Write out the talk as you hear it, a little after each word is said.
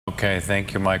Okay,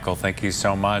 thank you, Michael. Thank you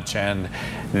so much. And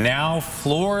now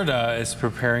Florida is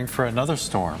preparing for another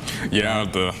storm. Yeah,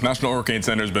 the National Hurricane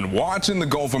Center has been watching the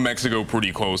Gulf of Mexico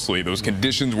pretty closely. Those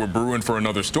conditions were brewing for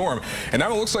another storm. And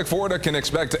now it looks like Florida can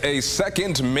expect a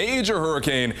second major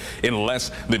hurricane in less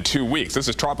than 2 weeks. This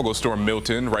is Tropical Storm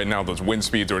Milton. Right now, those wind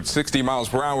speeds are at 60 miles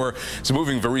per hour. It's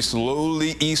moving very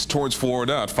slowly east towards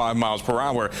Florida at 5 miles per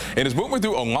hour. And it's moving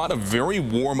through a lot of very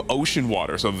warm ocean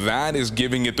water. So that is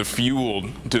giving it the fuel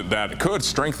that could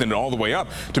strengthen it all the way up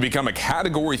to become a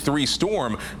Category 3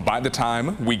 storm by the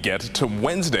time we get to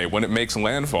Wednesday when it makes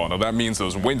landfall. Now that means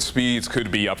those wind speeds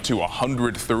could be up to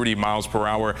 130 miles per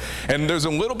hour. And there's a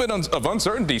little bit of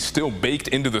uncertainty still baked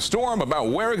into the storm about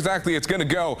where exactly it's going to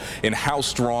go and how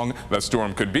strong that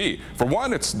storm could be. For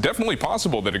one, it's definitely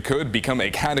possible that it could become a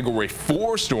Category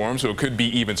 4 storm, so it could be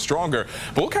even stronger.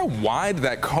 But look how wide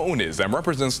that cone is. That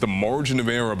represents the margin of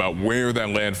error about where that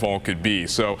landfall could be.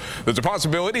 So there's a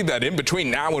possibility that in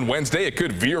between now and Wednesday, it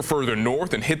could veer further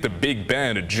north and hit the Big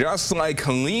Bend, just like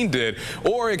Helene did,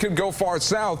 or it could go far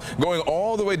south, going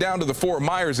all the way down to the Fort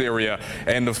Myers area.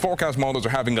 And the forecast models are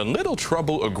having a little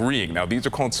trouble agreeing. Now, these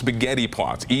are called spaghetti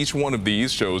plots. Each one of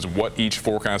these shows what each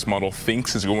forecast model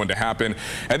thinks is going to happen.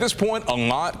 At this point, a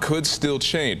lot could still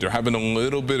change. They're having a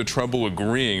little bit of trouble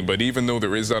agreeing, but even though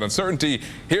there is that uncertainty,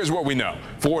 here's what we know.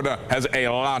 Florida has a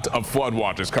lot of flood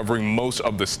watches covering most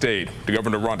of the state. The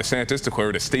Governor Ron DeSantis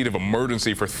declared a state of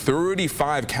emergency for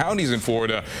 35 counties in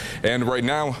Florida, and right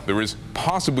now there is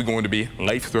possibly going to be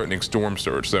life-threatening storm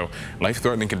surge. So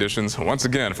life-threatening conditions once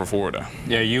again for Florida.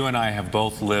 Yeah, you and I have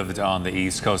both lived on the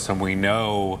East Coast, and we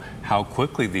know how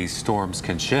quickly these storms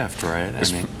can shift, right?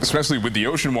 Especially with the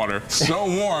ocean water so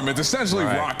warm, it's essentially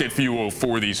rocket fuel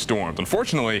for these storms.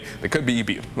 Unfortunately, they could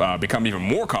become even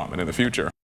more common in the future.